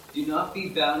Do not be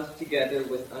bound together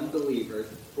with unbelievers,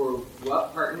 for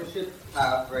what partnership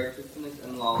have righteousness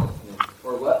and lawlessness?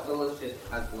 Or what fellowship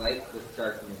has light with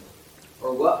darkness?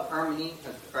 Or what harmony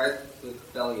has Christ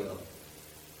with Belial?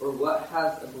 Or what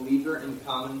has a believer in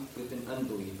common with an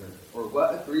unbeliever? Or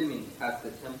what agreement has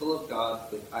the temple of God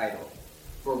with idols?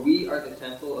 For we are the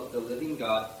temple of the living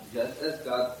God, just as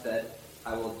God said,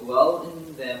 I will dwell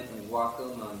in them and walk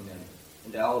among them,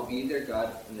 and I will be their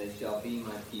God, and they shall be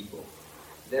my people.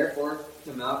 Therefore,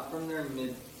 come out from their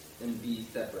midst and be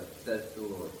separate, says the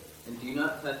Lord. And do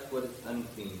not touch what is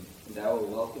unclean, and I will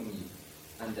welcome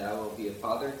you, and I will be a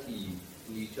father to you,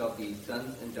 and you shall be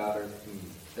sons and daughters to me,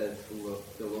 says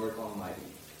the Lord Almighty.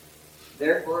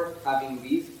 Therefore, having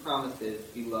these promises,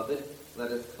 beloved,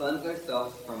 let us cleanse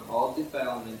ourselves from all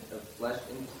defilement of flesh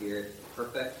and spirit,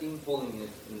 perfecting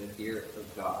holiness in the fear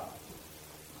of God.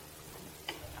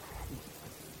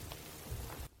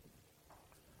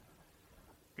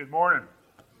 Good morning.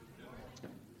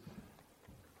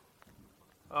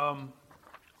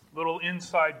 Little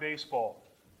inside baseball.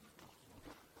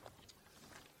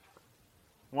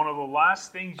 One of the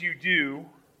last things you do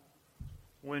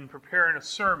when preparing a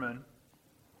sermon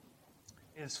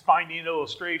is finding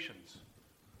illustrations.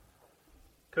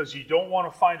 Because you don't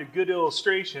want to find a good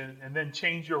illustration and then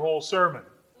change your whole sermon.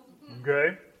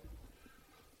 Okay?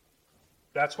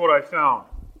 That's what I found.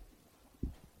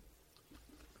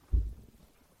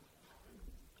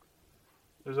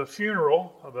 There's a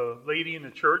funeral of a lady in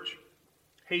the church,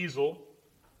 Hazel.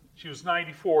 She was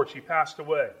 94. She passed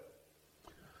away.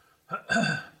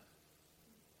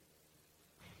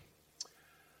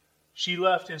 She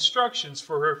left instructions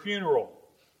for her funeral.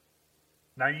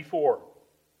 94.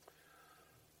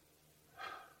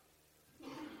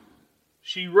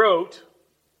 She wrote,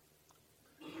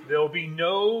 "There'll be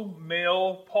no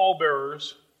male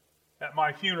pallbearers at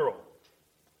my funeral."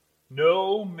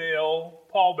 No male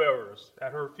pallbearers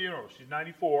at her funeral. She's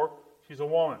 94. She's a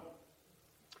woman.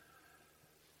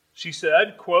 She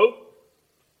said, quote,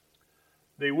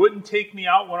 "They wouldn't take me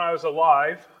out when I was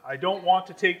alive. I don't want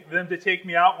them to take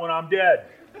me out when I'm dead."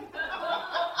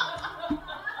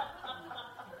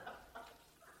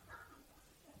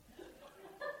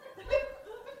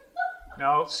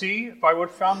 Now, see, if I would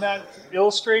have found that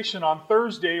illustration on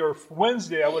Thursday or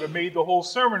Wednesday, I would have made the whole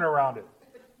sermon around it.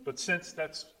 But since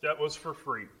that was for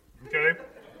free, okay?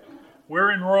 We're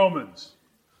in Romans.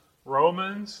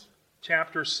 Romans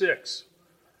chapter 6.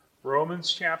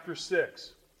 Romans chapter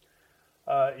 6.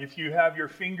 If you have your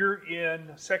finger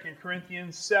in 2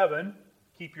 Corinthians 7,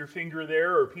 keep your finger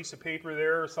there or a piece of paper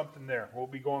there or something there. We'll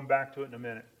be going back to it in a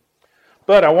minute.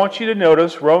 But I want you to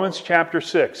notice Romans chapter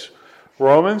 6.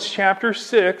 Romans chapter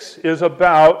 6 is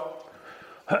about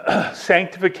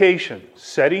sanctification,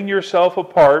 setting yourself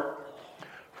apart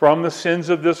from the sins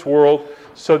of this world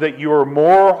so that you are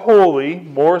more holy,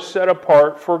 more set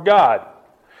apart for God.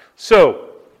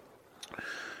 So,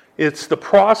 it's the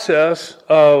process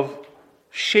of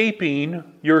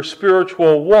shaping your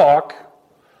spiritual walk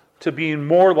to being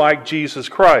more like Jesus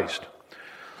Christ.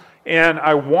 And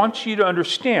I want you to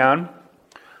understand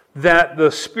that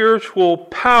the spiritual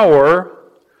power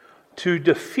to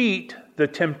defeat the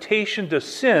temptation to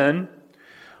sin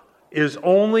is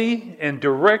only and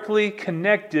directly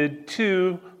connected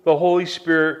to the Holy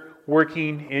Spirit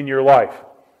working in your life.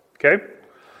 Okay?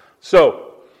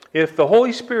 So, if the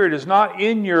Holy Spirit is not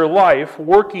in your life,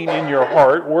 working in your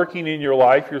heart, working in your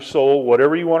life, your soul,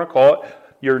 whatever you want to call it,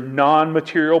 your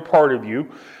non-material part of you,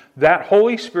 that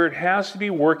Holy Spirit has to be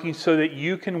working so that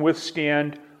you can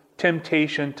withstand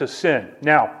temptation to sin.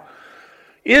 Now,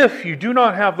 if you do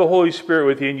not have the Holy Spirit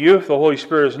within you, if the Holy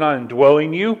Spirit is not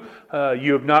indwelling you,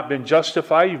 you have not been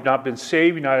justified, you've not been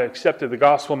saved, you've not accepted the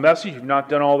gospel message, you've not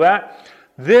done all that,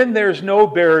 then there's no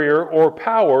barrier or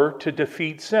power to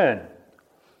defeat sin.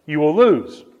 You will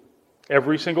lose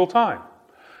every single time.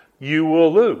 You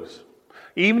will lose.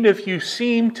 Even if you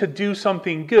seem to do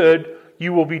something good,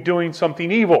 you will be doing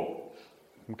something evil.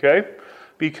 Okay?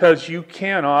 Because you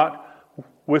cannot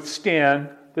withstand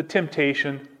the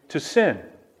temptation to sin.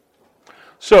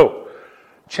 So,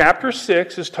 chapter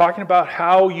 6 is talking about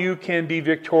how you can be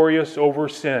victorious over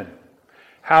sin.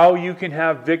 How you can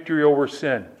have victory over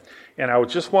sin. And I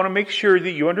just want to make sure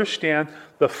that you understand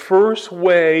the first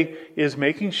way is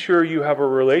making sure you have a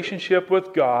relationship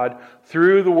with God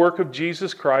through the work of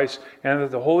Jesus Christ and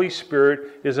that the Holy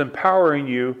Spirit is empowering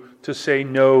you to say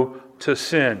no to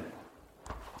sin.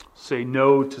 Say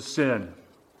no to sin.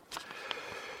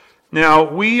 Now,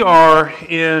 we are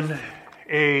in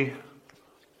a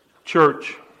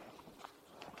church.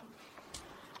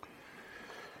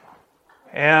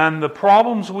 And the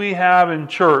problems we have in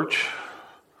church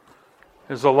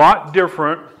is a lot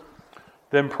different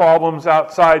than problems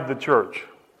outside the church.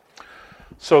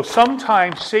 So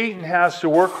sometimes Satan has to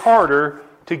work harder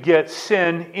to get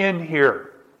sin in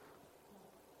here.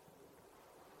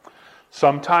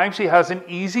 Sometimes he has an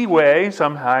easy way,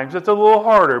 sometimes it's a little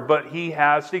harder, but he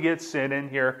has to get sin in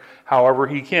here however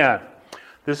he can.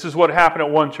 This is what happened at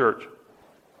one church.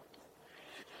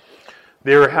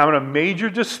 They were having a major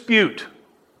dispute.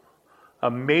 A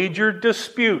major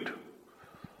dispute.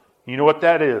 You know what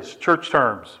that is? Church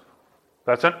terms.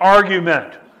 That's an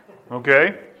argument.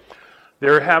 Okay? They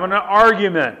were having an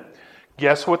argument.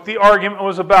 Guess what the argument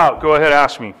was about? Go ahead,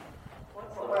 ask me.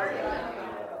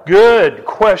 Good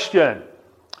question.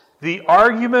 The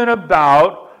argument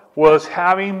about was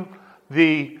having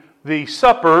the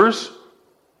suppers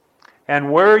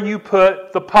and where you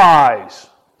put the pies.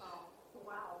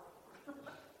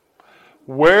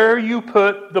 Where you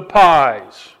put the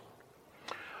pies.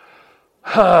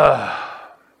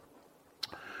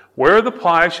 Where the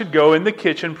pies should go in the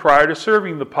kitchen prior to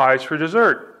serving the pies for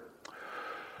dessert.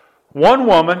 One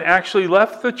woman actually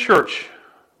left the church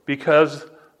because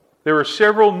there were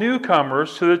several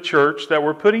newcomers to the church that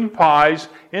were putting pies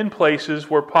in places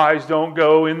where pies don't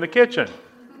go in the kitchen.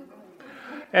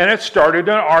 And it started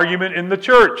an argument in the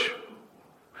church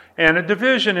and a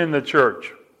division in the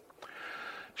church.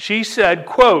 She said,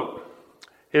 quote,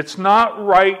 "It's not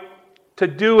right to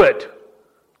do it.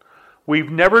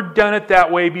 We've never done it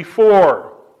that way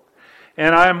before.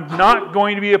 And I'm not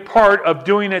going to be a part of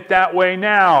doing it that way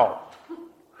now.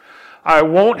 I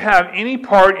won't have any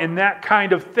part in that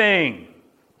kind of thing.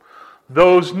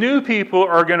 Those new people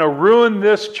are going to ruin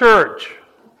this church.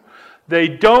 They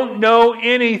don't know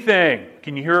anything."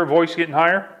 Can you hear her voice getting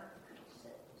higher?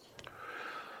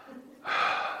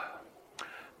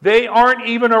 They aren't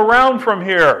even around from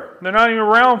here. They're not even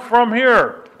around from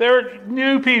here. They're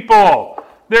new people.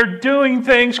 They're doing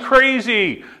things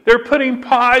crazy. They're putting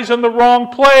pies in the wrong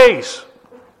place.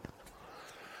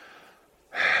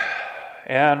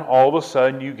 And all of a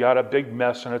sudden, you got a big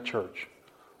mess in a church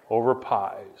over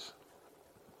pies.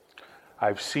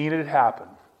 I've seen it happen.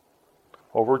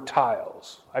 Over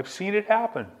tiles. I've seen it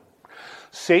happen.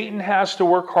 Satan has to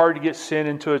work hard to get sin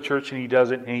into a church, and he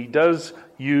doesn't. And he does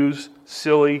use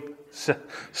silly,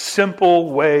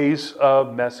 simple ways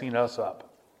of messing us up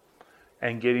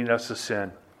and getting us to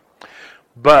sin.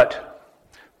 But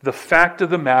the fact of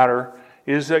the matter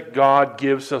is that God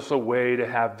gives us a way to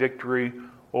have victory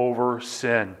over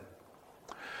sin.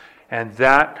 And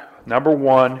that, number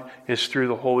one, is through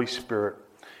the Holy Spirit.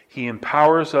 He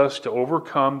empowers us to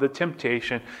overcome the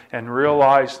temptation and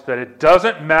realize that it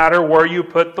doesn't matter where you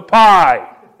put the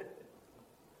pie.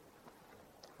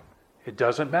 It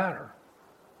doesn't matter.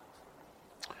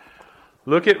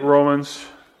 Look at Romans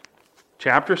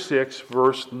chapter 6,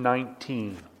 verse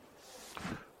 19.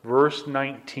 Verse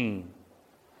 19.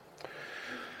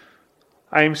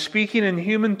 "I am speaking in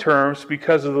human terms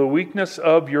because of the weakness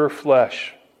of your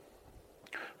flesh.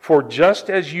 For just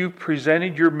as you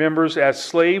presented your members as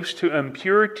slaves to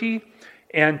impurity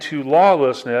and to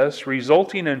lawlessness,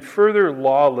 resulting in further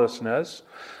lawlessness,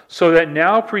 so that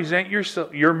now present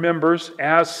your members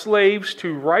as slaves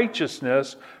to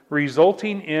righteousness,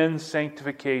 resulting in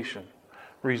sanctification."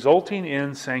 Resulting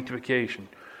in sanctification.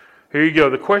 Here you go.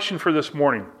 The question for this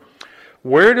morning.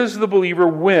 Where does the believer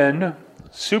win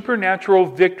supernatural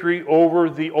victory over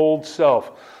the old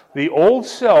self? The old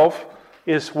self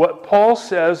is what Paul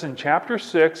says in chapter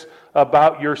 6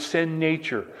 about your sin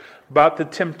nature, about the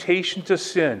temptation to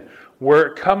sin. Where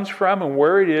it comes from and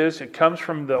where it is, it comes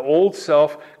from the old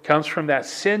self, comes from that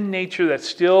sin nature that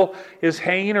still is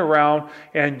hanging around,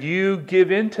 and you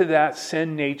give into that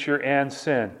sin nature and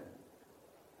sin.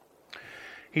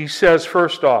 He says,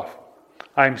 first off,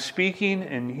 I'm speaking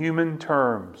in human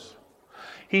terms.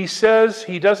 He says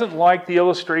he doesn't like the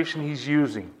illustration he's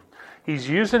using. He's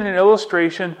using an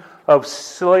illustration of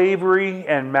slavery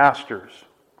and masters.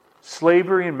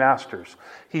 Slavery and masters.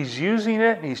 He's using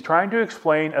it and he's trying to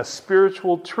explain a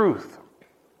spiritual truth.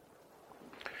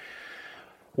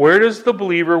 Where does the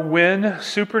believer win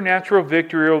supernatural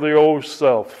victory over the old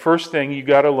self? First thing you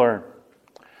got to learn.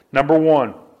 Number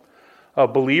one, a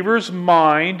believer's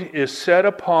mind is set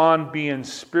upon being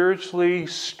spiritually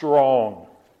strong.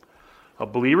 A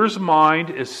believer's mind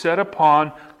is set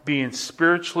upon being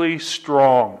spiritually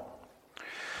strong.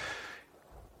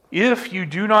 If you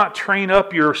do not train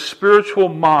up your spiritual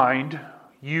mind,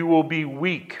 you will be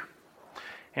weak.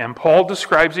 And Paul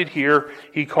describes it here.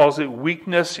 He calls it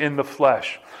weakness in the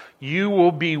flesh. You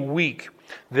will be weak.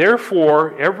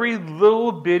 Therefore, every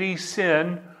little bitty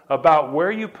sin about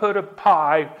where you put a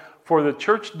pie for the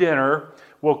church dinner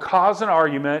will cause an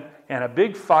argument and a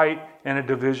big fight and a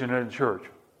division in the church.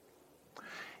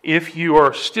 If you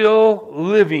are still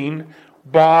living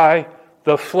by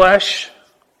the flesh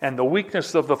and the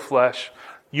weakness of the flesh,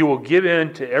 you will give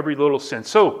in to every little sin.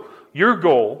 So, your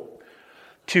goal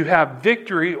to have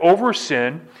victory over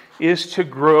sin is to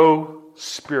grow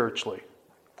spiritually.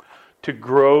 To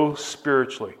grow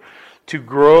spiritually. To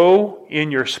grow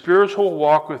in your spiritual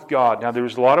walk with God. Now,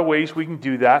 there's a lot of ways we can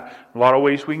do that, a lot of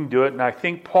ways we can do it, and I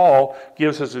think Paul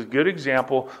gives us a good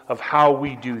example of how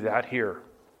we do that here.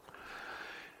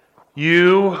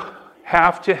 You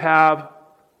have to have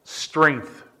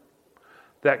strength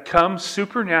that comes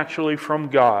supernaturally from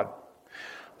God,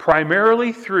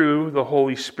 primarily through the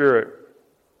Holy Spirit.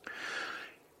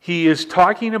 He is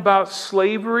talking about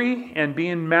slavery and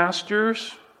being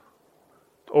masters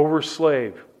over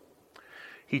slave.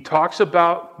 He talks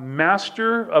about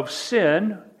master of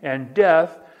sin and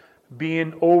death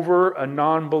being over a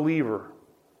non-believer,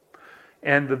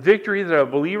 and the victory that a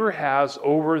believer has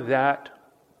over that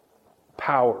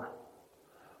power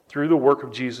through the work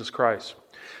of Jesus Christ.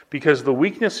 Because the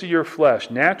weakness of your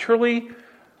flesh, naturally,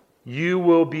 you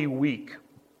will be weak.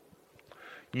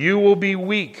 You will be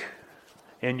weak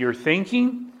in your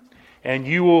thinking, and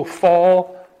you will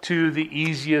fall to the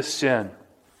easiest sin.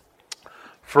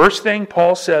 First thing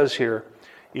Paul says here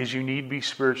is you need to be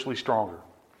spiritually stronger.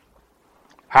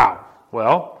 How?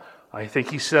 Well, I think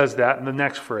he says that in the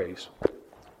next phrase,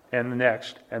 and the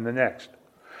next, and the next.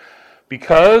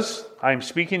 Because, I'm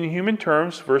speaking in human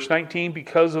terms, verse 19,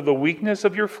 because of the weakness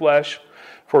of your flesh,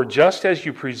 for just as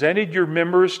you presented your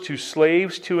members to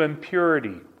slaves to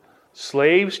impurity.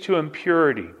 Slaves to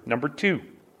impurity. Number 2.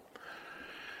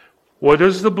 What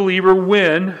does the believer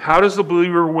win? How does the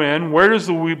believer win? Where does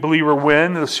the believer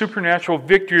win? The supernatural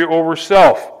victory over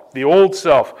self, the old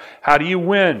self. How do you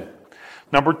win?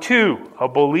 Number 2, a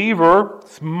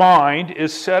believer's mind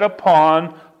is set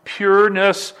upon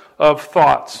pureness of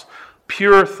thoughts.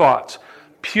 Pure thoughts.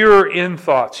 Pure in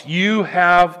thoughts. You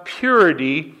have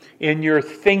purity in your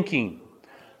thinking.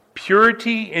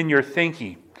 Purity in your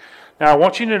thinking. Now I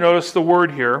want you to notice the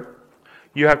word here.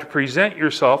 You have to present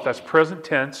yourself. That's present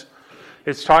tense.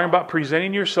 It's talking about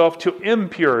presenting yourself to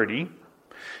impurity.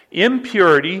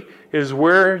 Impurity is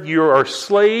where you are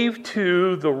slave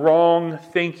to the wrong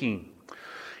thinking.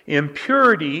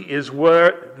 Impurity is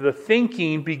where the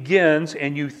thinking begins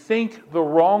and you think the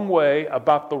wrong way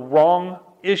about the wrong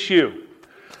issue.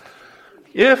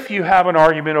 If you have an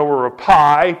argument over a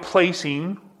pie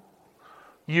placing,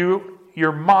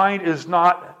 your mind is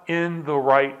not in the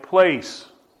right place.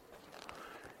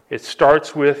 It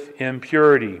starts with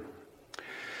impurity.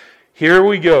 Here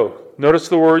we go. Notice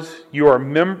the words, you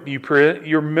present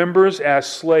your members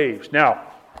as slaves. Now,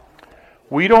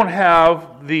 we don't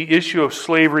have the issue of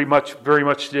slavery very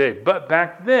much today. But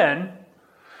back then,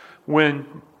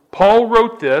 when Paul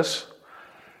wrote this,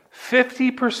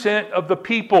 50% of the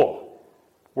people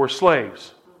were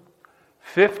slaves.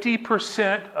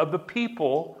 50% of the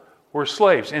people were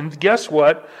slaves. And guess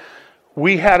what?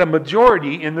 We had a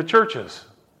majority in the churches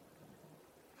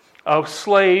of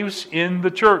slaves in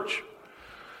the church.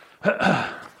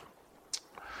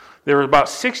 There were about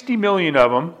 60 million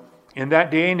of them in that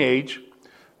day and age.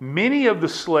 Many of the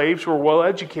slaves were well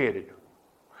educated.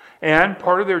 And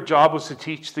part of their job was to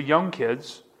teach the young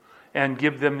kids and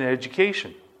give them the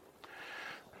education.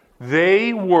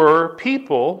 They were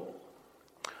people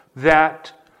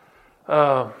that,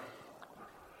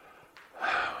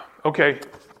 okay,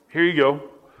 here you go.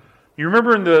 You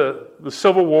remember in the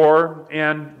Civil War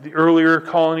and the earlier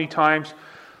colony times,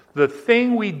 the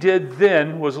thing we did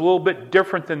then was a little bit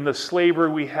different than the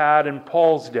slavery we had in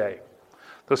Paul's day.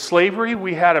 The slavery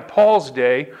we had at Paul's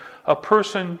day, a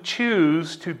person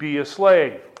chose to be a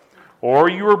slave, or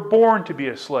you were born to be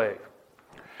a slave.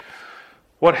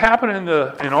 What happened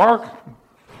in our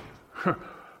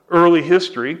early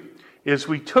history is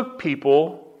we took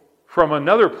people from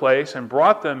another place and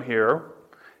brought them here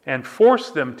and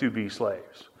forced them to be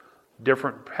slaves.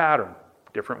 Different pattern,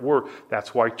 different word.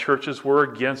 That's why churches were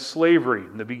against slavery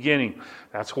in the beginning.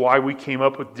 That's why we came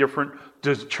up with different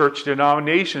church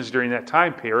denominations during that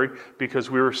time period,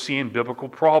 because we were seeing biblical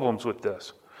problems with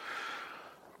this.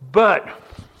 But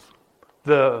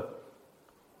the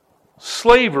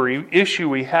slavery issue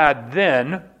we had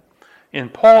then in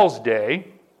Paul's day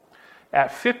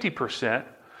at 50%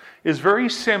 is very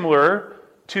similar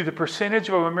to the percentage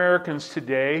of Americans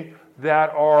today that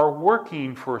are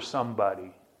working for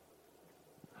somebody.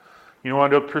 You know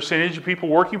what the percentage of people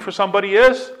working for somebody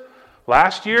is?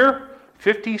 Last year,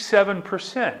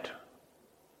 57%.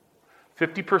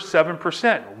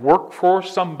 57% work for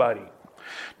somebody.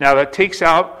 Now that takes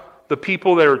out the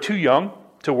people that are too young,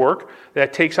 to work,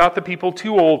 that takes out the people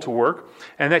too old to work,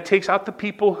 and that takes out the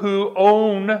people who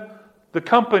own the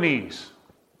companies.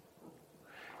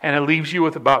 And it leaves you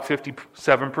with about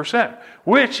 57%,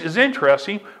 which is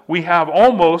interesting. We have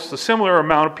almost a similar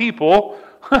amount of people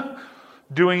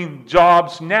doing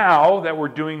jobs now that were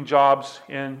doing jobs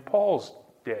in Paul's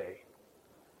day.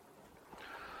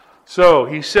 So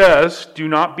he says, do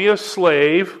not be a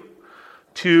slave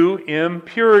to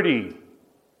impurity.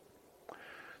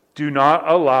 Do not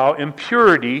allow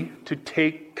impurity to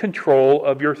take control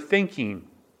of your thinking.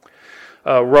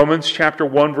 Romans chapter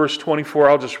 1 verse 24,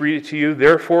 I'll just read it to you.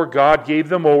 Therefore God gave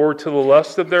them over to the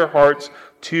lust of their hearts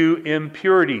to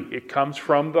impurity. It comes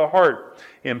from the heart.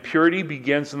 Impurity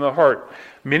begins in the heart.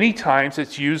 Many times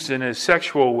it's used in a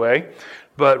sexual way,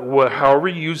 but however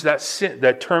you use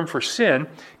that term for sin,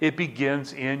 it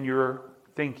begins in your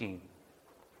thinking.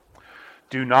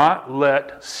 Do not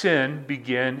let sin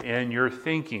begin in your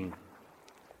thinking.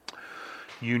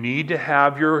 You need to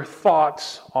have your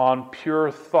thoughts on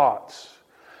pure thoughts.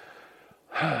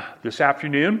 This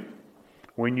afternoon,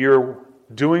 when you're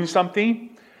doing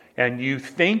something and you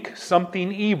think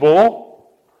something evil,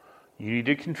 you need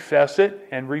to confess it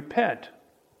and repent.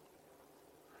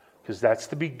 Because that's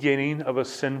the beginning of a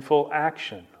sinful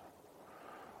action.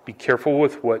 Be careful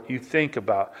with what you think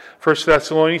about. 1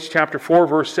 Thessalonians chapter 4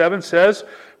 verse 7 says,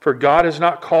 for God has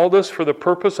not called us for the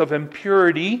purpose of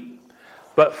impurity,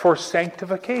 but for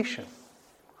sanctification.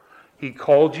 He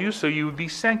called you so you would be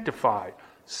sanctified,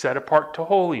 set apart to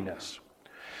holiness.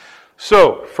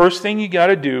 So, first thing you got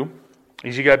to do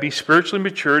is you got to be spiritually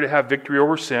mature to have victory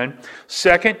over sin.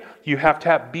 Second, you have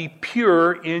to be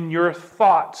pure in your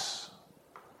thoughts.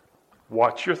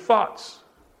 Watch your thoughts.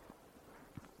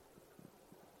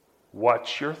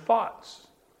 Watch your thoughts.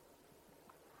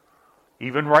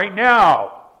 Even right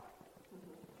now,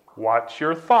 watch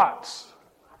your thoughts.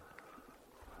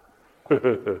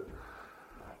 Here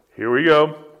we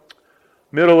go.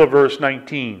 Middle of verse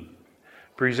 19.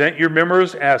 Present your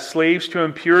members as slaves to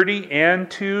impurity and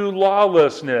to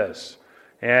lawlessness.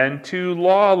 And to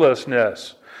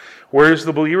lawlessness. Where does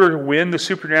the believer win the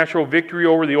supernatural victory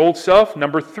over the old self?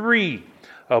 Number 3.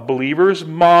 A believer's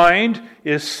mind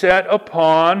is set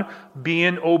upon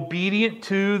being obedient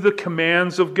to the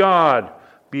commands of God.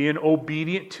 Being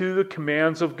obedient to the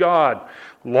commands of God.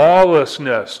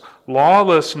 Lawlessness.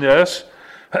 Lawlessness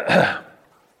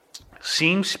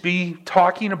seems to be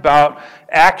talking about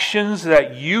actions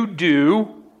that you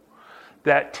do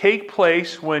that take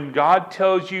place when God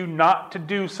tells you not to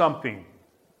do something.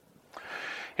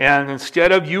 And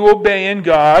instead of you obeying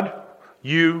God,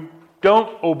 you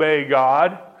don't obey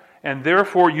God, and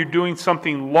therefore you're doing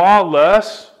something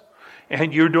lawless,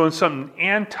 and you're doing something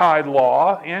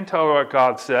anti-law, anti what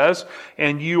God says,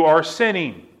 and you are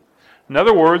sinning. In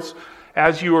other words,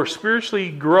 as you are spiritually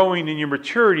growing in your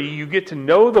maturity, you get to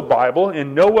know the Bible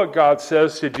and know what God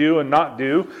says to do and not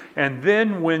do. And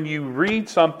then when you read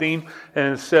something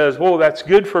and it says, well, that's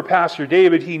good for Pastor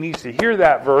David, he needs to hear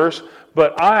that verse,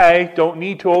 but I don't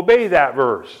need to obey that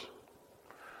verse.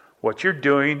 What you're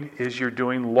doing is you're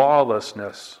doing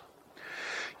lawlessness.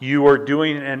 You are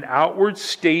doing an outward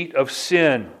state of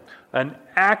sin, an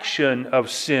action of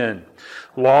sin.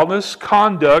 Lawless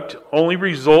conduct only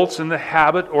results in the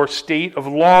habit or state of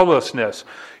lawlessness.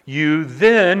 You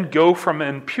then go from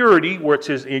impurity, which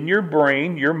is in your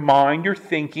brain, your mind, your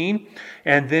thinking,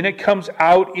 and then it comes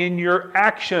out in your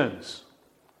actions.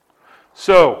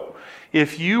 So,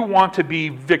 if you want to be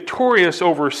victorious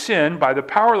over sin by the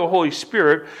power of the Holy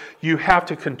Spirit, you have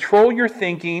to control your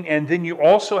thinking, and then you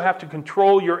also have to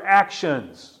control your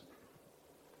actions.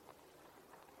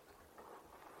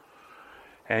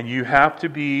 And you have to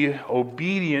be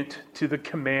obedient to the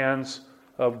commands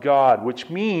of God, which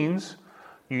means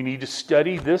you need to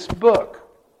study this book.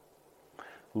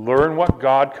 Learn what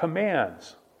God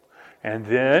commands. And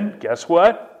then, guess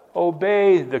what?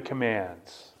 Obey the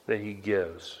commands that He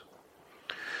gives.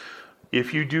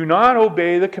 If you do not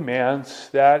obey the commands,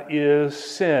 that is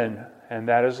sin, and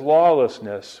that is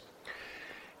lawlessness.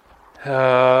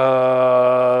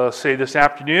 Say this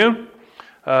afternoon,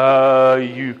 there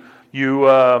you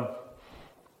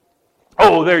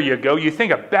go. You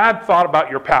think a bad thought about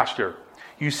your pastor.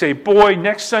 You say, boy,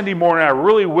 next Sunday morning I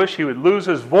really wish he would lose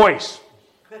his voice.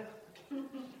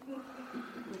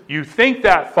 You think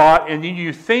that thought, and then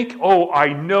you think, oh,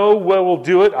 I know what will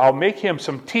do it. I'll make him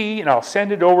some tea, and I'll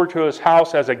send it over to his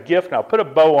house as a gift, and I'll put a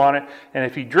bow on it, and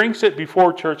if he drinks it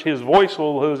before church, his voice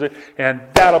will lose it, and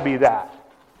that'll be that.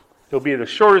 It'll be the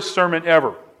shortest sermon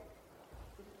ever.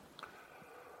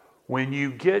 When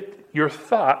you get your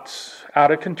thoughts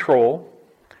out of control,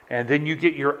 And then you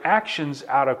get your actions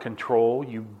out of control.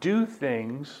 You do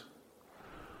things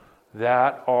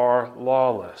that are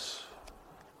lawless,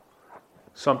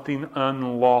 something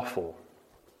unlawful,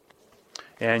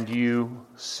 and you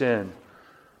sin.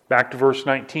 Back to verse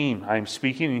 19. I am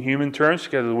speaking in human terms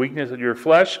because of the weakness of your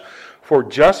flesh. For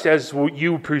just as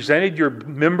you presented your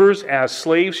members as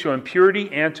slaves to impurity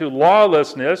and to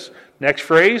lawlessness, next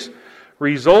phrase,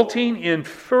 resulting in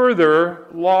further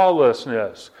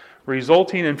lawlessness.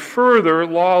 Resulting in further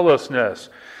lawlessness.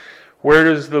 Where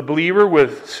does the believer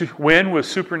win with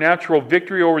supernatural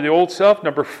victory over the old self?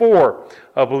 Number 4,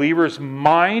 a believer's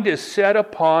mind is set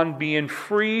upon being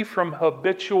free from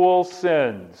habitual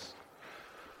sins.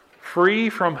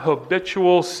 Free from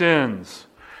habitual sins.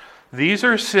 These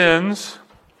are sins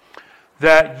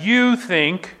that you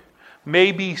think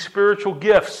may be spiritual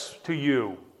gifts to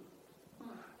you.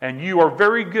 And you are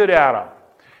very good at them.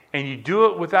 And you do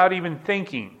it without even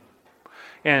thinking.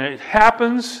 And it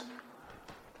happens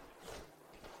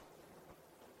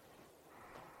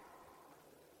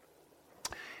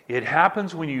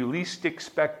when you least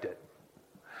expect it.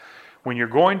 When you're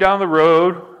going down the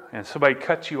road and somebody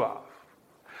cuts you off.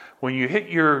 When you hit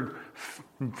your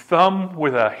thumb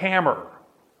with a hammer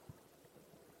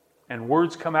and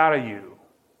words come out of you.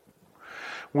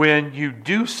 When you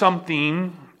do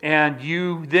something and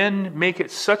you then make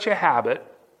it such a habit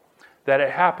that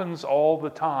it happens all the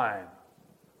time.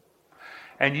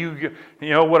 And you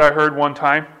know what I heard one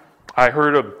time? I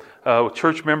heard a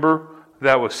church member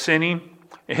that was sinning,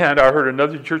 and I heard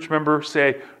another church member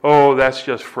say, "Oh, that's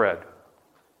just Fred.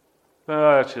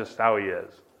 That's just how he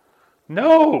is."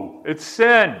 No, it's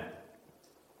sin.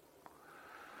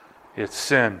 It's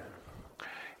sin.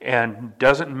 And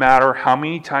doesn't matter how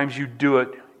many times you do it,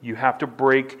 you have to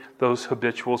break those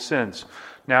habitual sins.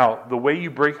 Now, the way you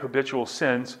break habitual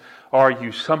sins are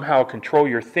you somehow control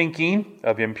your thinking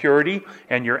of impurity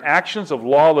and your actions of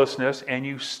lawlessness, and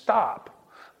you stop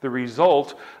the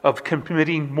result of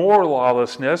committing more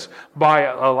lawlessness by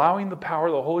allowing the power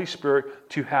of the Holy Spirit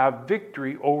to have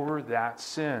victory over that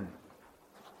sin.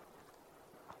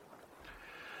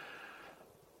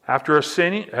 After a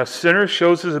sinner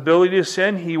shows his ability to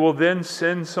sin, he will then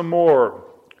sin some more.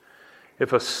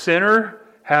 If a sinner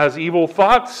has evil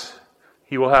thoughts,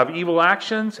 he will have evil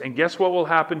actions, and guess what will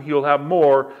happen? He will have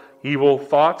more evil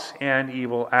thoughts and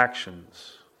evil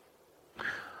actions.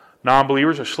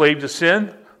 Non-believers are slaves to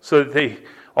sin, so that they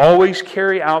always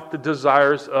carry out the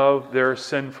desires of their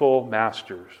sinful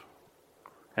masters.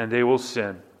 And they will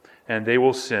sin, and they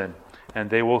will sin, and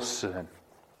they will sin.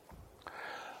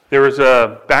 There was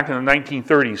back in the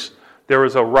 1930s, there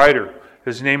was a writer.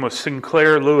 His name was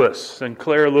Sinclair Lewis.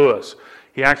 Sinclair Lewis.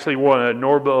 He actually won a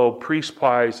Nobel Peace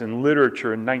Prize in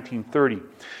Literature in 1930.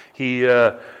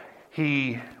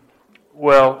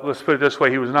 Well, let's put it this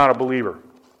way, he was not a believer.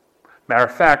 Matter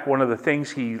of fact, one of the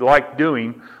things he liked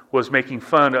doing was making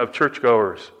fun of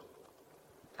churchgoers.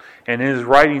 And in his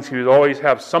writings, he would always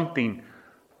have something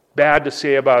bad to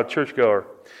say about a churchgoer.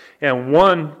 And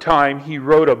one time, he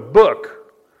wrote a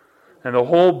book, and the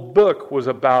whole book was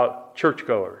about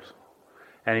churchgoers.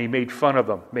 And he made fun of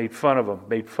them, made fun of them,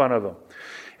 made fun of them.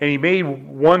 And he made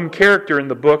one character in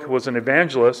the book was an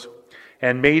evangelist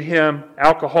and made him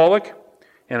alcoholic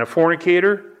and a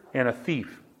fornicator and a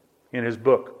thief in his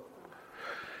book.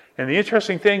 And the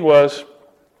interesting thing was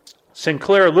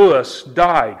Sinclair Lewis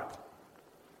died.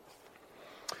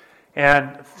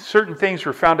 And certain things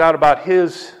were found out about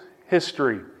his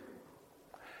history.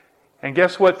 And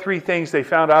guess what 3 things they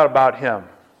found out about him?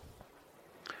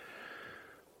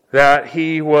 That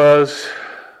he was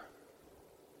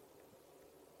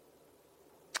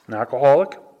an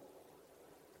alcoholic,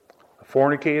 a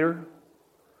fornicator,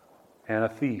 and a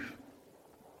thief.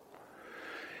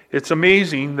 It's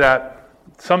amazing that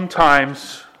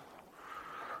sometimes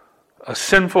a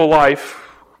sinful life,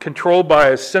 controlled by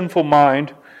a sinful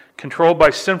mind, controlled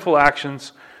by sinful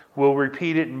actions, will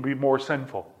repeat it and be more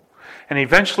sinful. And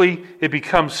eventually it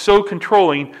becomes so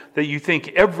controlling that you think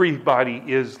everybody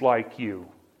is like you.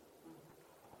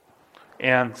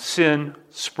 And sin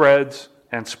spreads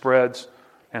and spreads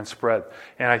and spreads.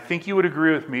 And I think you would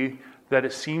agree with me that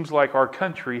it seems like our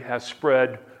country has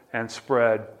spread and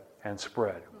spread and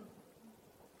spread.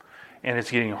 And it's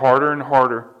getting harder and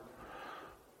harder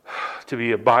to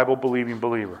be a Bible-believing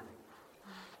believer.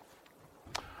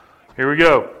 Here we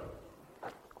go.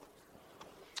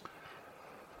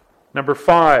 Number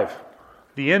 5,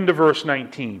 the end of verse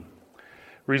 19.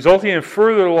 Resulting in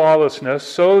further lawlessness,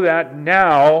 so that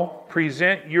now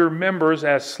present your members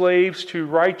as slaves to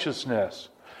righteousness.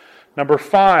 Number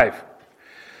 5,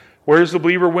 where does the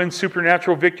believer win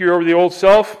supernatural victory over the old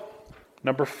self?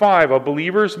 Number 5, a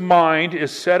believer's mind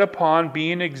is set upon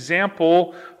being an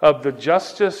example of the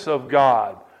justice of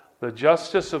God. The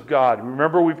justice of God.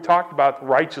 Remember, we've talked about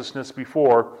righteousness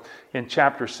before in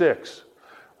chapter 6.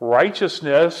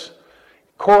 Righteousness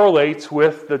correlates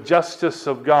with the justice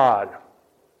of God.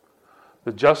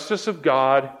 The justice of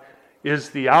God is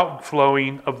the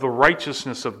outflowing of the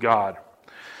righteousness of God.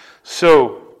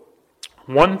 So,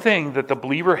 one thing that the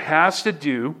believer has to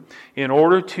do in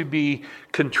order to be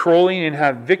controlling and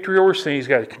have victory over sin, he's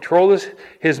got to control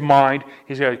his mind,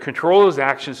 he's got to control his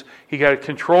actions, he's got to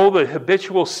control the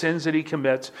habitual sins that he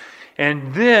commits,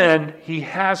 and then he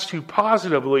has to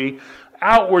positively,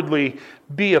 outwardly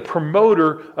be a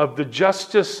promoter of the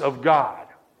justice of God.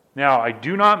 Now, I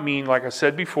do not mean, like I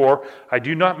said before, I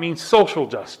do not mean social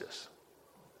justice.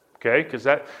 Okay, because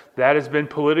that has been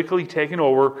politically taken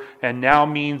over and now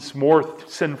means more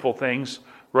sinful things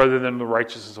rather than the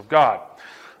righteousness of God.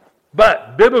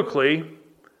 But biblically,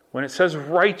 when it says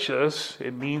righteous,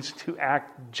 it means to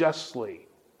act justly.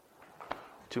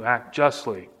 To act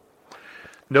justly.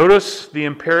 Notice the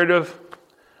imperative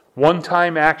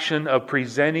one-time action of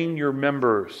presenting your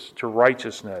members to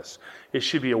righteousness. It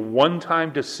should be a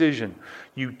one-time decision.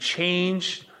 You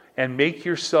change and make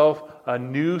yourself a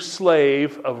new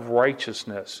slave of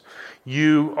righteousness.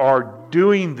 You are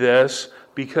doing this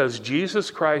because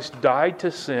Jesus Christ died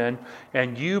to sin,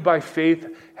 and you by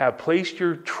faith have placed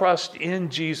your trust in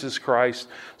Jesus Christ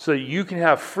so that you can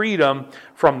have freedom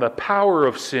from the power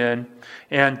of sin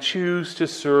and choose to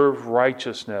serve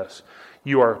righteousness.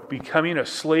 You are becoming a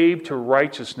slave to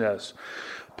righteousness.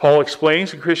 Paul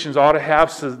explains that Christians ought to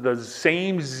have the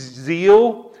same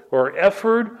zeal or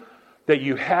effort that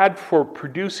you had for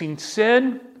producing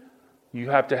sin. You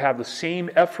have to have the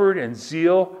same effort and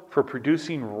zeal for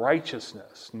producing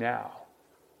righteousness now.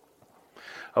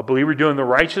 A believer doing the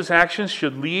righteous actions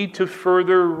should lead to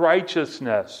further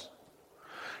righteousness.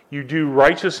 You do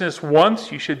righteousness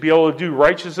once, you should be able to do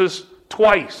righteousness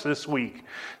twice this week.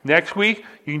 Next week,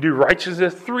 you can do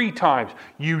righteousness 3 times.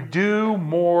 You do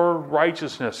more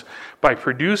righteousness. By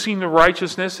producing the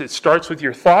righteousness, it starts with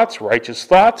your thoughts, righteous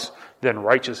thoughts, then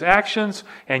righteous actions,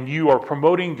 and you are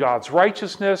promoting God's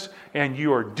righteousness, and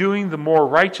you are doing the more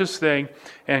righteous thing,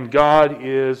 and God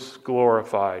is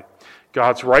glorified.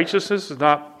 God's righteousness is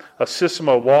not a system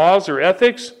of laws or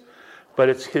ethics, but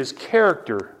it's His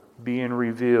character being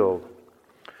revealed.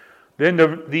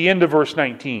 Then the end of verse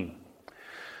 19.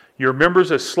 Your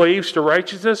members as slaves to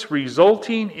righteousness,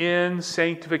 resulting in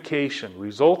sanctification.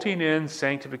 Resulting in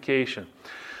sanctification.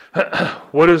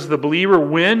 What does the believer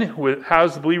win with? How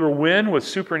does the believer win with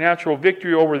supernatural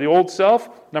victory over the old self?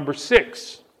 Number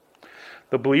 6.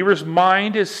 The believer's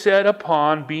mind is set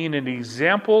upon being an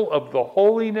example of the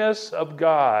holiness of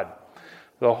God.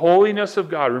 The holiness of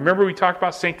God. Remember we talked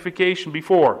about sanctification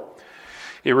before.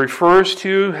 It refers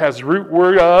to, has root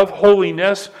word of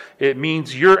holiness. It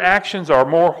means your actions are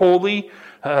more holy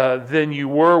than you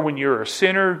were when you were a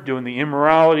sinner, doing the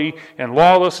immorality and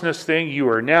lawlessness thing. You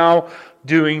are now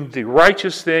doing the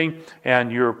righteous thing,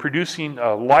 and you're producing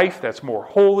a life that's more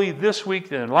holy this week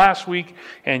than last week,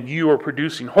 and you are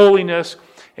producing holiness,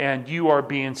 and you are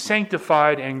being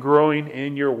sanctified and growing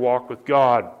in your walk with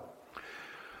God.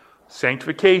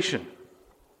 Sanctification.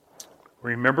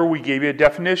 Remember, we gave you a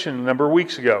definition a number of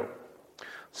weeks ago.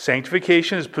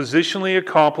 Sanctification is positionally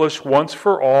accomplished once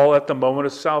for all at the moment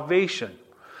of salvation.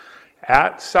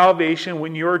 At salvation,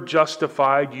 when you are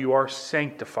justified, you are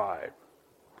sanctified.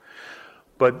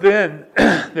 But then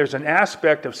there's an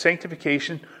aspect of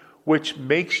sanctification which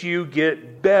makes you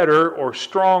get better or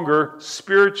stronger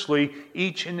spiritually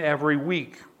each and every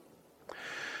week.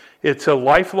 It's a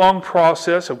lifelong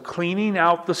process of cleaning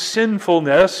out the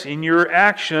sinfulness in your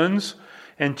actions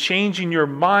and changing your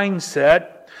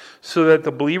mindset so that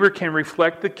the believer can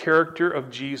reflect the character of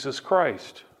Jesus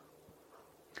Christ.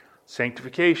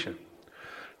 Sanctification.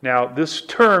 Now, this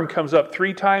term comes up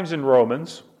 3 times in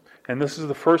Romans, and this is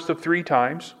the first of 3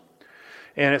 times.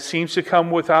 And it seems to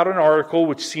come without an article,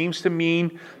 which seems to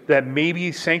mean that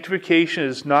maybe sanctification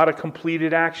is not a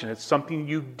completed action. It's something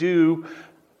you do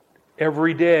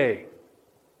every day.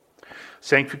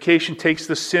 Sanctification takes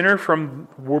the sinner from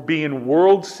being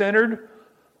world-centered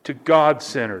to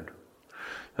God-centered.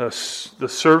 The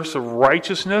service of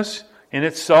righteousness in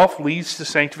itself leads to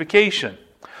sanctification.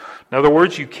 In other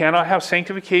words, you cannot have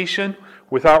sanctification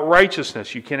without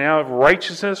righteousness. You cannot have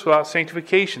righteousness without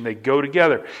sanctification. They go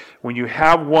together. When you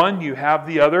have one, you have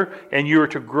the other, and you are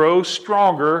to grow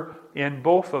stronger in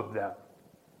both of them.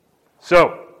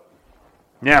 So,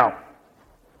 now,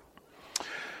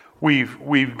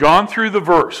 we've gone through the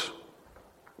verse,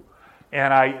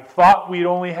 and I thought we'd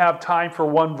only have time for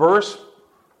one verse,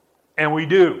 And we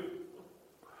do.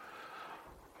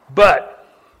 But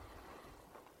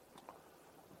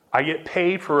I get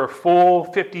paid for a full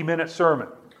 50-minute sermon.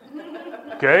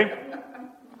 Okay?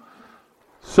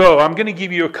 So I'm going to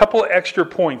give you a couple of extra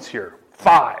points here.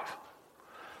 5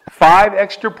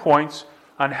 extra points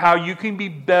on how you can be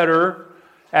better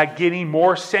at getting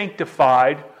more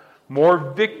sanctified, more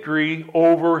victory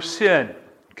over sin.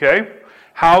 Okay?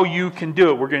 How you can do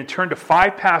it. We're going to turn to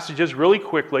 5 passages really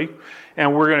quickly,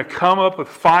 and we're going to come up with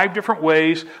 5 different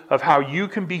ways of how you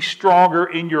can be stronger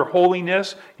in your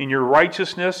holiness, in your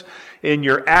righteousness, in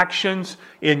your actions,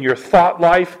 in your thought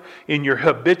life, in your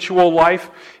habitual life,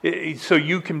 so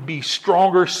you can be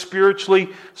stronger spiritually,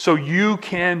 so you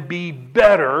can be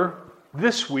better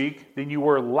this week than you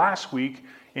were last week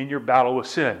in your battle with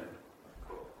sin.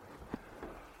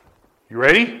 You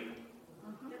ready?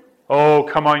 Oh,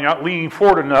 come on, you're not leaning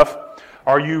forward enough.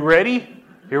 Are you ready?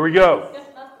 Here we go.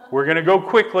 We're going to go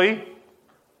quickly.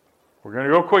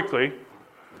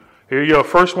 Here you go.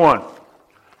 First one.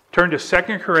 Turn to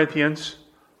 2 Corinthians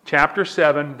chapter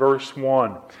 7, verse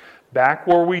 1. Back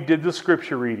where we did the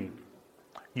scripture reading.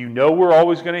 You know we're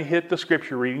always going to hit the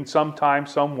scripture reading sometime,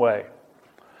 some way.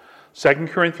 2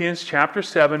 Corinthians chapter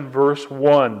 7, verse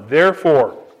 1.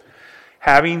 Therefore,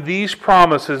 having these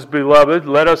promises, beloved,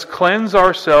 let us cleanse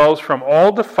ourselves from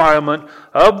all defilement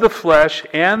of the flesh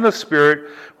and the spirit,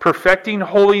 perfecting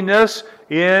holiness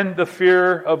in the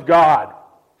fear of God.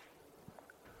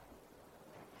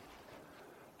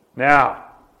 Now,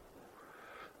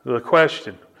 the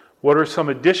question, what are some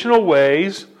additional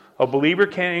ways a believer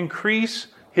can increase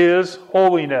his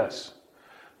holiness?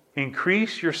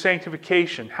 Increase your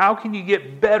sanctification. How can you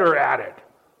get better at it?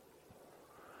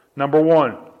 Number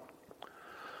 1,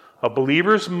 a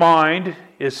believer's mind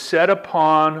is set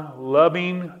upon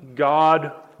loving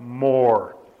God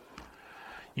more.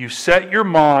 You set your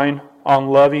mind on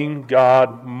loving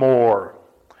God more.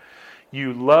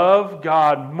 You love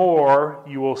God more,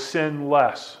 you will sin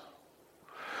less.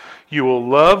 You will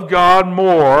love God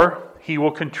more, He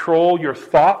will control your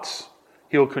thoughts,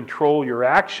 He'll control your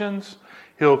actions,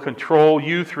 He'll control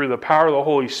you through the power of the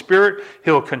Holy Spirit.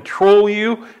 He'll control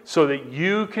you so that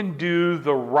you can do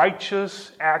the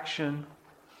righteous action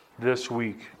this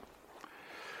week.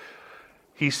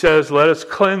 He says, let us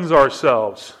cleanse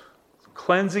ourselves.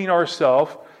 Cleansing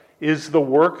ourselves is the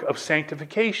work of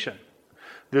sanctification.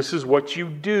 This is what you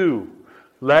do.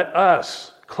 Let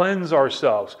us cleanse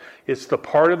ourselves. It's the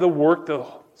part of the work that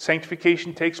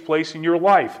sanctification takes place in your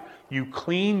life. You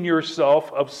clean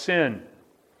yourself of sin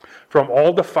from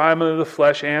all defilement of the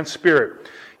flesh and spirit.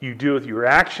 You do it with your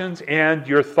actions and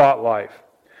your thought life.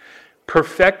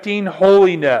 Perfecting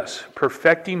holiness.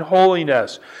 Perfecting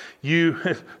holiness. You,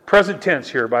 present tense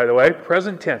here, by the way.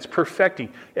 Present tense.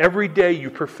 Perfecting. Every day you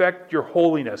perfect your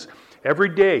holiness. Every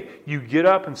day you get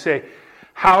up and say,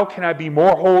 how can I be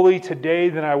more holy today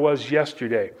than I was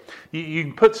yesterday? You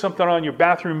can put something on your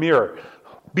bathroom mirror.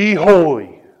 Be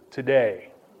holy today.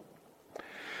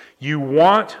 You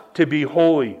want to be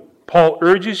holy. Paul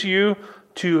urges you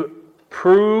to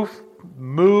prove,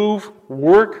 move,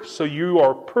 work so you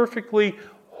are perfectly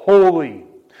holy.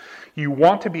 You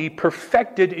want to be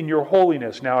perfected in your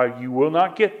holiness. Now, you will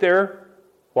not get there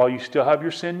while you still have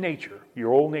your sin nature,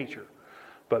 your old nature.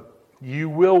 But you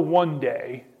will one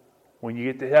day when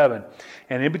you get to heaven.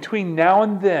 And in between now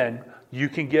and then, you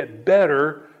can get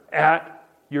better at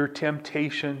your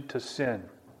temptation to sin.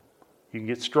 You can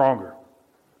get stronger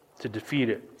to defeat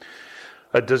it.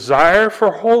 A desire for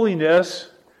holiness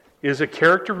is a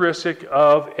characteristic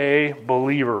of a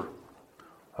believer.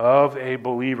 Of a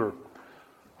believer.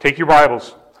 Take your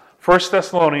Bibles. 1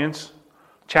 Thessalonians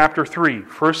chapter 3.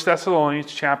 1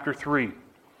 Thessalonians chapter 3.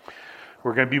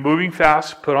 We're going to be moving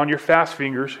fast. Put on your fast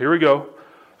fingers. Here we go.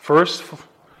 1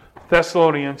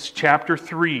 Thessalonians chapter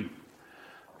 3.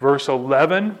 Verse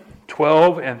 11,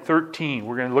 12, and 13.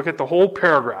 We're going to look at the whole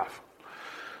paragraph.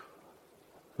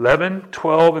 11,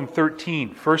 12, and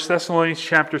 13. 1 Thessalonians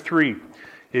chapter 3.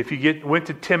 If you went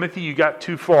to Timothy, you got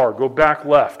too far. Go back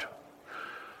left.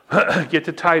 Get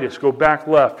to Titus. Go back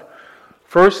left.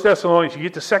 1 Thessalonians. You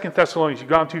get to 2 Thessalonians. You've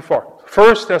gone too far.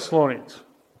 1 Thessalonians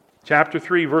chapter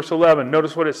 3, verse 11.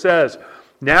 Notice what it says.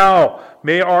 Now,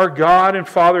 may our God and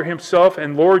Father Himself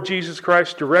and Lord Jesus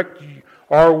Christ direct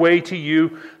our way to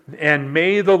you, and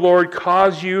may the Lord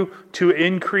cause you to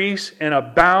increase and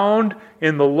abound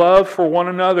in the love for one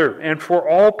another and for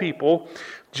all people,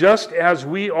 just as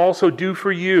we also do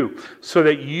for you, so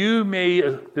that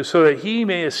He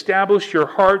may establish your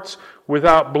hearts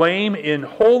without blame in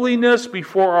holiness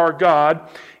before our God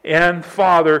and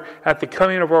Father at the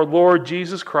coming of our Lord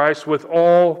Jesus Christ with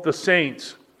all the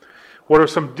saints. What are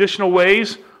some additional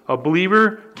ways A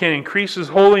believer can increase his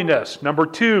holiness. Number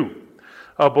 2,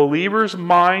 a believer's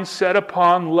mind set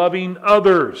upon loving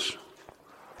others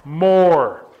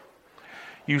more.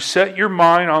 You set your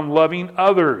mind on loving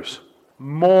others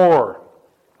more.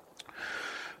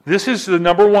 This is the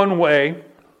number one way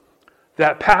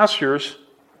that pastors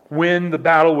win the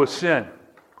battle with sin.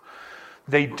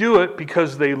 They do it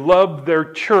because they love their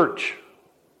church.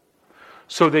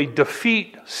 So they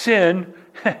defeat sin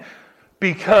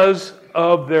because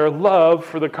of their love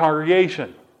for the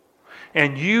congregation.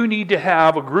 And you need to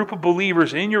have a group of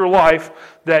believers in your life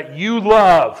that you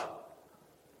love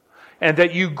and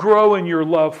that you grow in your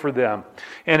love for them.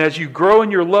 And as you grow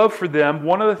in your love for them,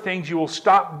 one of the things you will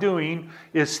stop doing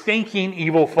is thinking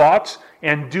evil thoughts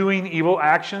and doing evil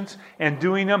actions and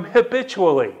doing them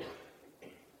habitually.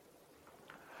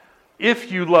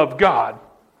 If you love God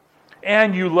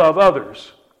and you love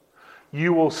others,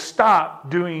 you will stop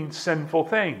doing sinful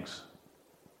things.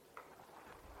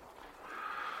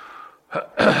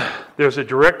 There's a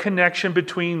direct connection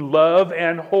between love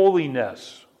and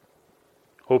holiness.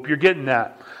 Hope you're getting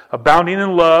that. Abounding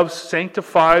in love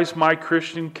sanctifies my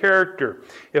Christian character.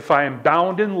 If I am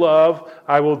bound in love,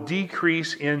 I will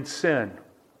decrease in sin.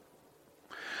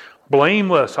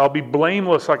 Blameless. I'll be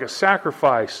blameless like a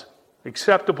sacrifice,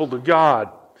 acceptable to God.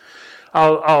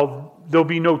 There'll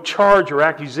be no charge or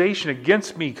accusation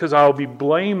against me because I'll be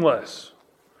blameless.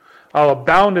 I'll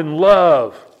abound in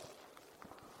love,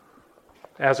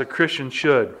 as a Christian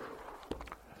should.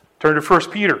 Turn to 1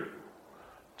 Peter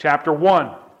chapter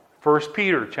 1. 1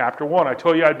 Peter chapter 1. I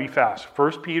told you I'd be fast.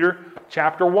 1 Peter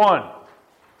chapter 1.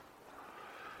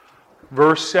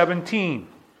 Verse 17.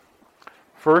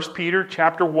 1 Peter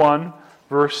chapter 1,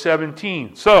 verse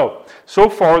 17. So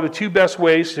far, the two best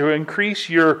ways to increase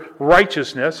your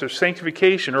righteousness or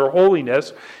sanctification or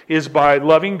holiness is by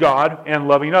loving God and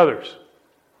loving others.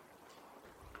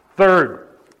 Third,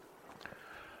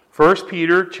 1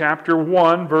 Peter chapter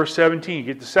 1, verse 17.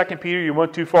 You get to 2 Peter, you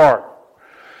went too far.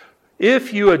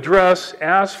 If you address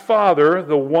as Father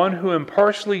the one who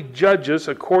impartially judges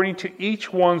according to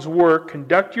each one's work,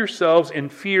 conduct yourselves in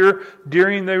fear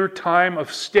during their time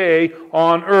of stay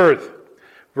on earth.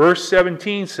 Verse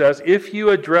 17 says, if you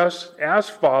address as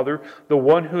Father the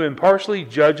one who impartially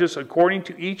judges according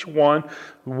to each one's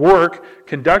work,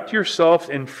 conduct yourselves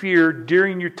in fear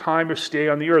during your time of stay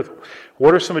on the earth.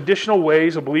 What are some additional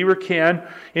ways a believer can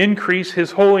increase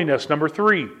his holiness? Number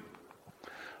 3,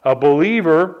 a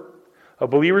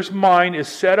believer's mind is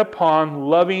set upon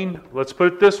loving, let's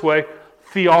put it this way,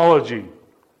 theology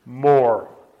more.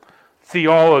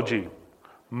 Theology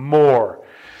more.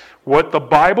 What the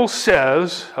Bible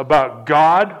says about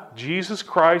God, Jesus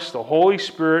Christ, the Holy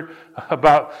Spirit,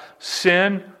 about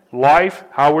sin, life,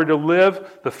 how we're to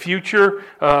live, the future,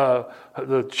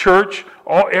 the church,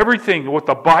 everything, what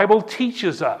the Bible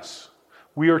teaches us.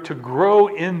 We are to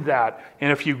grow in that.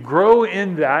 And if you grow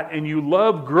in that and you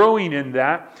love growing in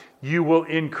that, you will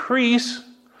increase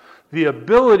the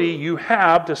ability you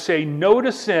have to say no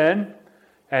to sin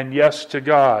and yes to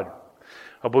God.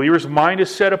 A believer's mind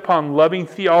is set upon loving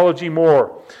theology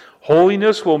more.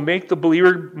 Holiness will make the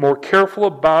believer more careful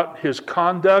about his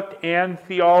conduct and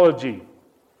theology.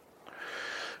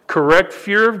 Correct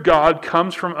fear of God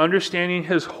comes from understanding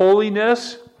His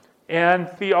holiness and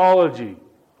theology.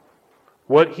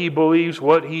 What He believes,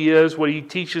 what He is, what He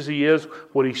teaches He is,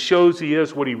 what He shows He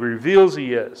is, what He reveals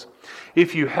He is.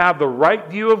 If you have the right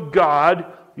view of God,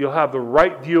 you'll have the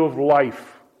right view of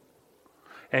life.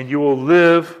 And you will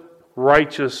live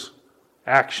righteous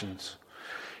actions.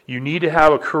 You need to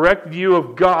have a correct view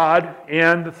of God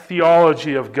and the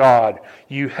theology of God.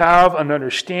 You have an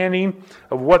understanding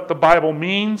of what the Bible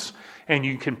means, and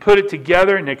you can put it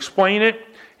together and explain it,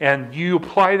 and you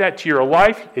apply that to your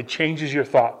life. It changes your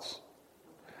thoughts,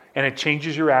 and it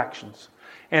changes your actions,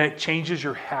 and it changes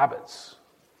your habits,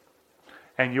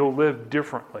 and you'll live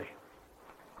differently.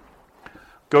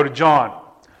 Go to John.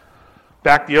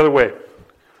 Back the other way.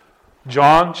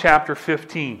 John chapter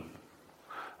 15.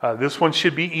 This one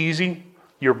should be easy.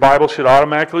 Your Bible should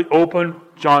automatically open.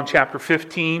 John chapter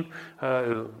 15.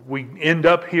 We end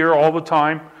up here all the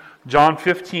time. John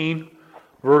 15,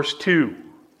 verse 2.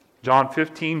 John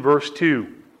 15, verse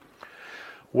 2.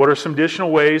 What are some additional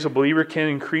ways a believer can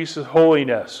increase his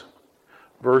holiness?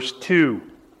 Verse 2.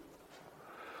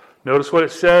 Notice what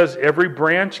it says. Every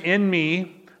branch in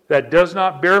me that does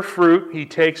not bear fruit, He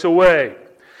takes away.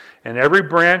 And every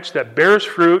branch that bears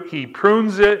fruit, He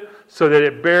prunes it so that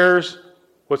it bears,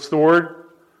 what's the word?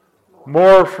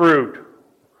 More fruit.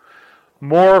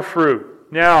 More fruit.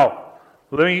 Now,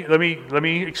 let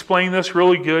me explain this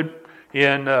really good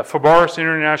in Fabaris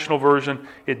International Version.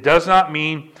 It does not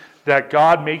mean that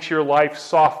God makes your life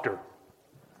softer.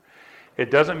 It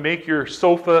doesn't make your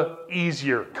sofa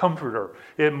easier, comforter.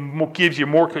 It gives you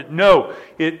more. No,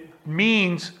 it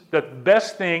means that the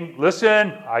best thing,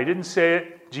 listen, I didn't say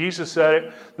it, Jesus said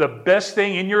it, the best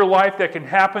thing in your life that can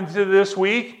happen to this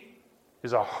week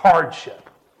is a hardship.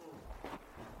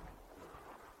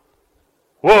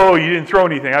 Whoa, you didn't throw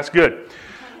anything. That's good.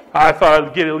 I thought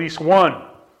I'd get at least one.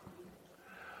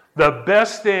 The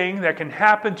best thing that can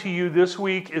happen to you this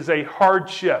week is a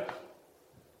hardship.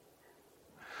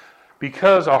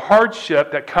 Because a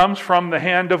hardship that comes from the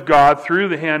hand of God, through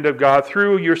the hand of God,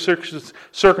 through your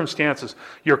circumstances,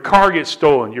 your car gets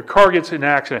stolen, your car gets in an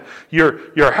accident,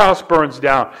 your house burns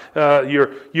down,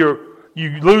 you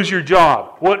lose your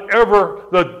job, whatever,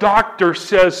 the doctor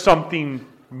says something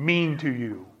mean to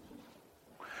you.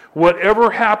 Whatever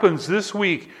happens this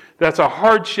week that's a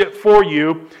hardship for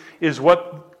you is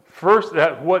what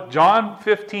John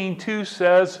 15:2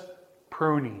 says,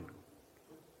 pruning.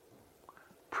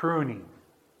 Pruning.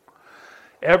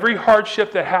 Every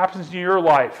hardship that happens in your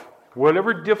life,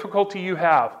 whatever difficulty you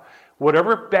have,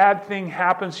 whatever bad thing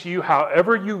happens to you,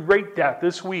 however you rate that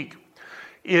this week,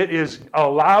 it is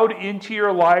allowed into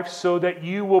your life so that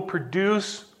you will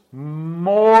produce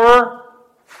more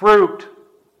fruit.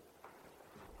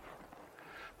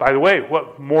 By the way,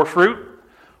 what more fruit?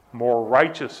 More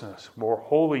righteousness, more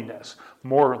holiness,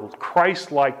 more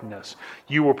Christ-likeness.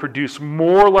 You will produce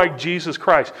more like Jesus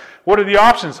Christ. What are the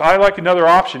options? I like another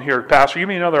option here, Pastor. Give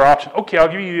me another option. Okay, I'll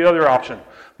give you the other option.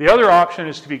 The other option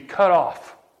is to be cut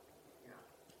off.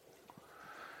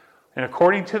 And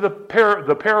according to the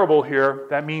parable here,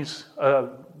 that means a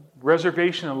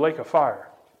reservation in the lake of fire.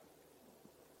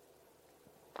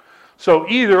 So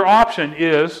either option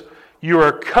is you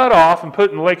are cut off and put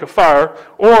in the lake of fire,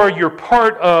 or you're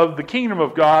part of the kingdom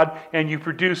of God and you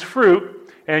produce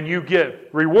fruit and you get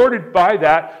rewarded by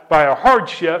that, by a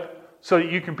hardship, so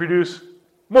that you can produce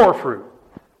more fruit.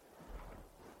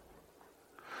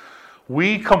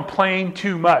 We complain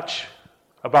too much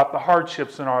about the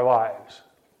hardships in our lives.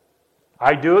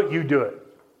 I do it, you do it.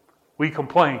 We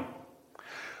complain.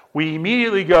 We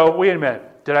immediately go, wait a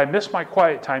minute, did I miss my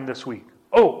quiet time this week?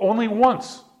 Oh, only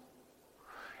once.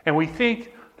 And we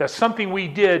think that something we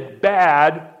did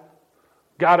bad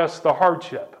got us the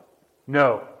hardship.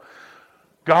 No.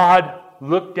 God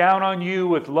looked down on you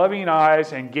with loving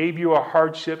eyes and gave you a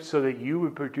hardship so that you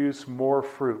would produce more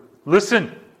fruit.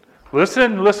 Listen.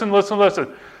 Listen, listen, listen,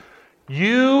 listen.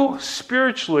 You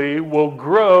spiritually will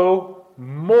grow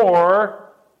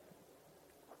more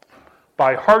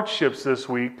by hardships this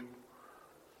week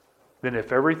than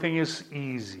if everything is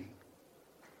easy.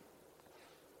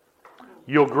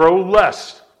 You'll grow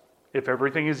less if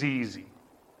everything is easy.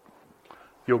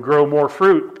 You'll grow more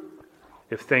fruit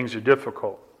if things are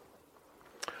difficult.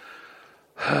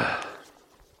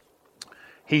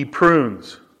 He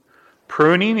prunes.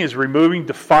 Pruning is removing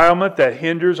defilement that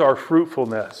hinders our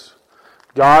fruitfulness.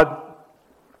 God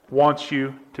wants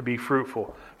you to be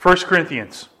fruitful. 1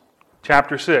 Corinthians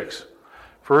chapter 6.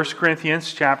 1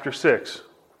 Corinthians chapter 6.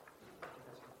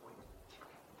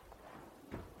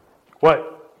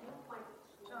 What?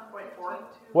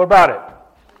 What about it?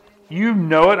 You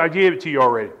know it. I gave it to you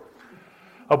already.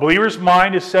 A believer's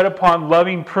mind is set upon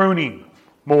loving pruning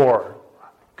more.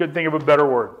 Couldn't think of a better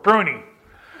word. Pruning.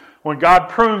 When God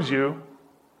prunes you,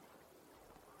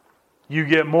 you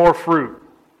get more fruit.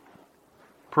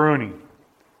 Pruning.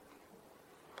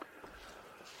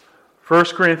 1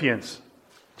 Corinthians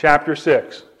chapter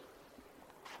 6.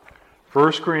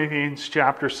 1 Corinthians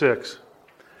chapter 6.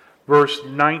 Verse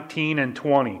 19 and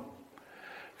 20.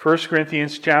 1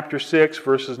 Corinthians chapter 6,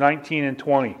 verses 19 and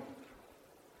 20.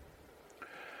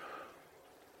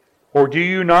 Or do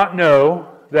you not know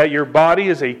that your body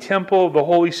is a temple of the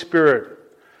Holy Spirit,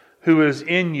 who is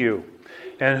in you,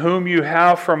 and whom you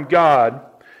have from God,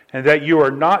 and that you are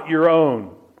not your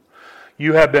own?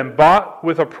 You have been bought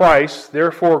with a price,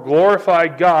 therefore glorify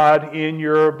God in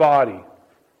your body.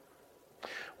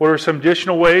 What are some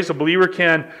additional ways a believer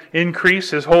can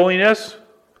increase his holiness?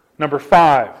 Number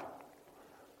 5.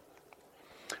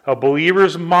 A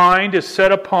believer's mind is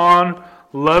set upon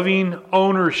loving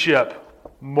ownership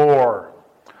more.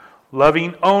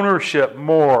 Loving ownership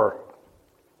more.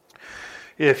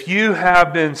 If you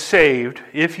have been saved,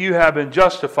 if you have been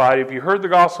justified, if you heard the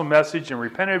gospel message and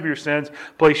repented of your sins,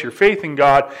 place your faith in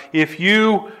God, if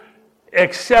you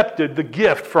accepted the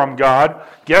gift from God,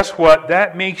 guess what?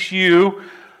 That makes you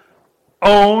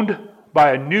owned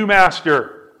by a new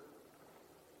master.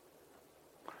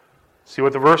 See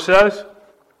what the verse says?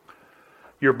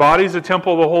 Your body is a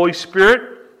temple of the Holy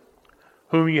Spirit,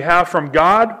 whom you have from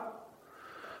God.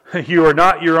 You are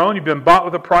not your own. You've been bought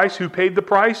with a price. Who paid the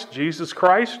price? Jesus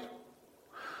Christ.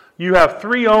 You have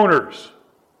 3 owners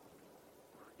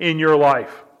in your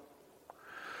life.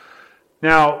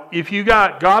 Now, if you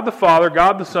got God the Father,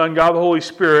 God the Son, God the Holy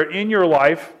Spirit in your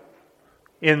life,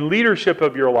 in leadership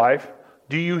of your life,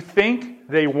 do you think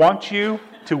they want you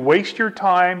to waste your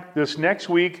time this next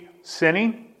week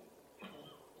sinning?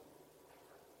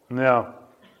 No.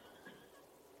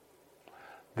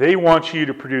 They want you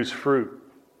to produce fruit.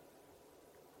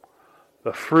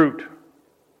 The fruit.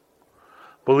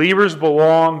 Believers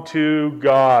belong to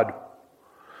God.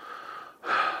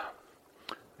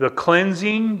 The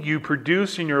cleansing you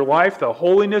produce in your life, the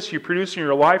holiness you produce in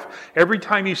your life, every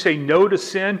time you say no to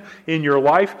sin in your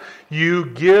life, you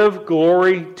give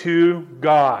glory to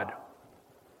God,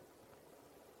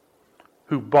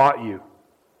 who bought you,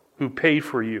 who paid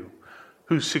for you,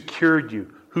 who secured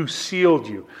you, who sealed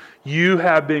you. You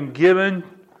have been given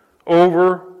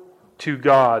over to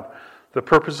God. The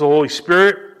purpose of the Holy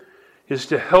Spirit is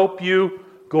to help you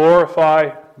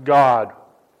glorify God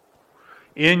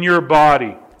in your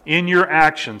body, in your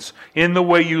actions, in the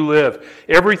way you live.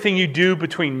 Everything you do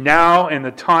between now and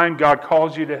the time God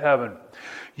calls you to heaven.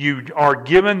 You are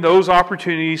given those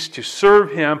opportunities to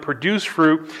serve Him, produce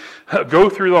fruit, go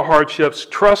through the hardships,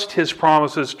 trust His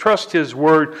promises, trust His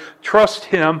word, trust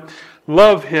Him,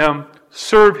 love Him,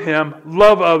 serve Him,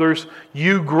 love others.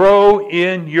 You grow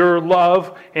in your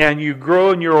love and you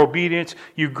grow in your obedience.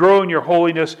 You grow in your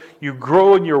holiness. You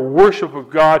grow in your worship of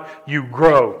God. You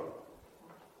grow.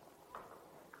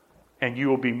 And you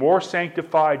will be more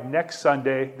sanctified next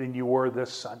Sunday than you were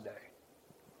this Sunday.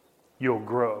 You'll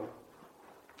grow.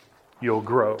 You'll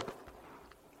grow.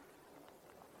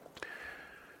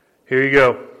 Here you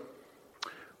go.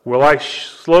 Will I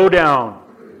slow down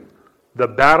the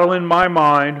battle in my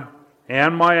mind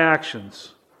and my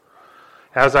actions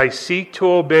as I seek to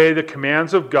obey the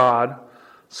commands of God,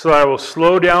 so that I will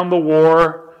slow down the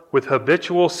war with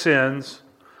habitual sins,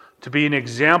 to be an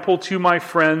example to my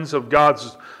friends of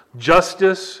God's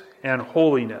justice and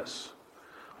holiness,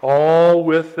 all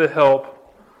with the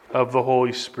help of the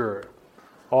Holy Spirit.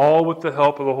 All with the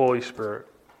help of the Holy Spirit.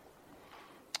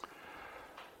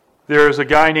 There's a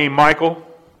guy named Michael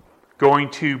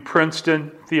going to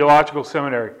Princeton Theological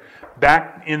Seminary,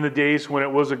 back in the days when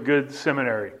it was a good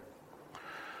seminary.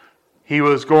 He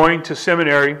was going to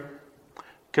seminary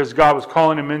because God was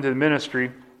calling him into the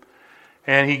ministry,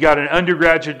 and he got an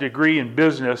undergraduate degree in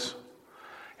business.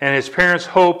 And his parents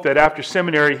hoped that after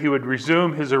seminary he would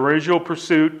resume his original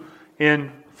pursuit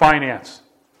in finance.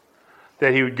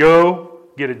 That he would go,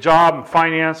 get a job in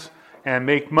finance, and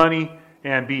make money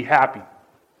and be happy.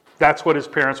 That's what his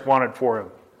parents wanted for him.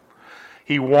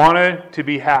 He wanted to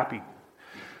be happy.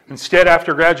 Instead,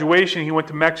 after graduation, he went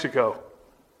to Mexico.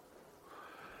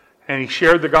 And he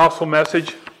shared the gospel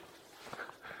message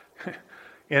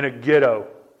in a ghetto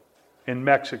in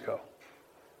Mexico.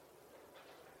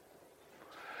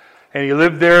 And he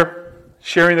lived there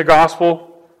sharing the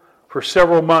gospel for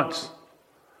several months.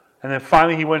 And then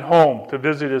finally he went home to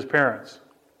visit his parents.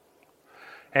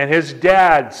 And his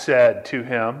dad said to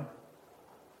him,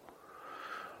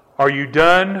 "Are you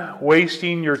done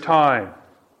wasting your time?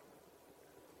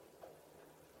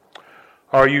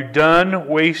 Are you done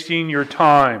wasting your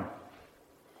time?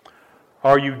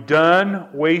 Are you done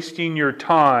wasting your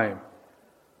time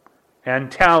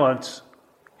and talents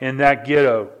in that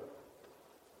ghetto?"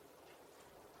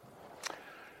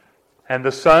 And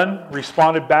the son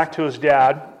responded back to his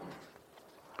dad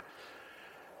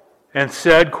and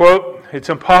said, quote, "It's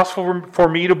impossible for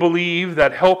me to believe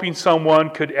that helping someone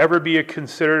could ever be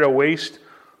considered a waste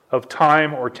of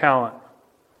time or talent."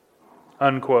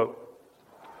 Unquote.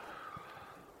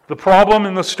 The problem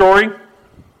in the story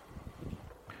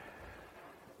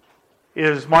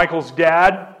is Michael's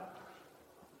dad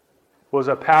was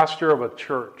a pastor of a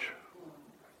church.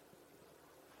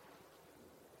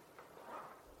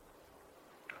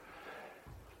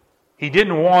 He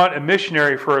didn't want a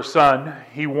missionary for a son.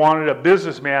 He wanted a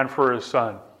businessman for his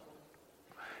son.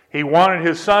 He wanted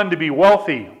his son to be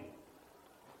wealthy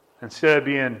instead of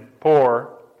being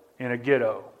poor in a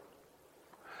ghetto.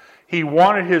 He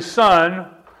wanted his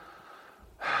son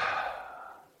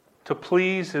to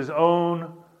please his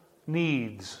own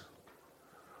needs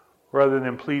rather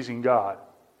than pleasing God.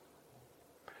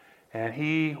 And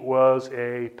he was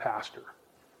a pastor.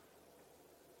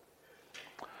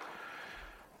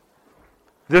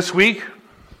 This week,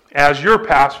 as your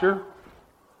pastor,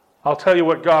 I'll tell you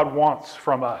what God wants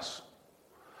from us.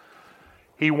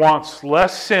 He wants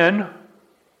less sin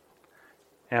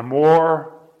and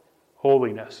more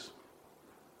holiness.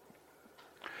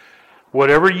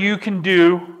 Whatever you can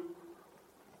do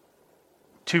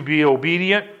to be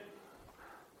obedient,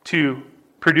 to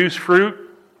produce fruit,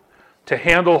 to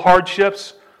handle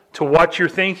hardships, to watch your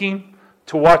thinking,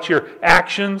 to watch your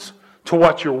actions, to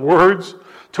watch your words,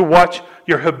 to watch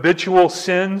your habitual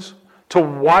sins, to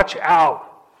watch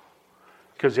out.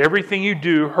 Because everything you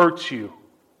do hurts you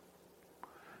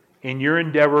in your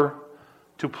endeavor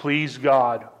to please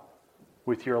God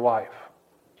with your life.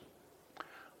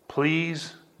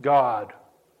 Please God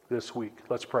this week.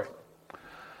 Let's pray.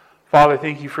 Father,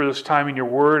 thank you for this time in your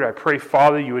word. I pray,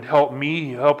 Father, you would help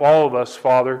me, help all of us,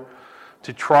 Father,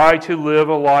 to try to live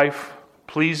a life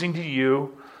pleasing to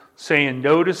you, saying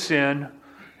no to sin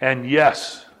and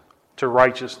yes to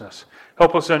righteousness.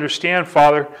 Help us understand,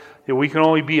 Father, that we can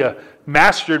only be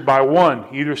mastered by one,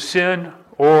 either sin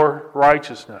or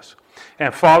righteousness.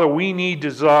 And Father, we need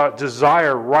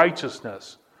desire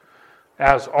righteousness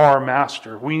as our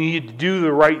master. We need to do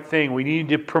the right thing. We need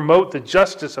to promote the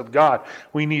justice of God.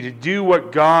 We need to do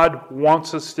what God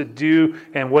wants us to do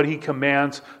and what He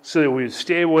commands so that we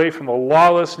stay away from the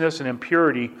lawlessness and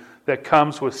impurity that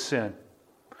comes with sin.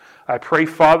 I pray,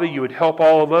 Father, you would help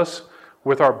all of us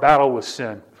with our battle with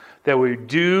sin, that we would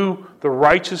do the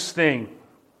righteous thing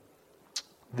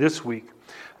this week,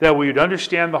 that we would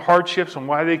understand the hardships and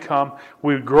why they come.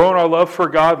 We would grow in our love for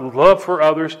God, love for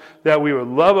others, that we would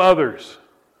love others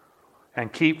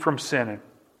and keep from sinning.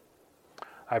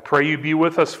 I pray you be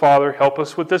with us, Father. Help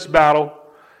us with this battle.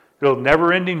 It'll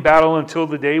never-ending battle until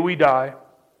the day we die.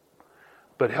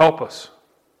 But help us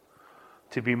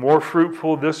to be more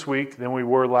fruitful this week than we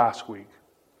were last week.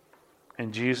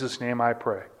 In Jesus' name I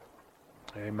pray.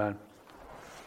 Amen.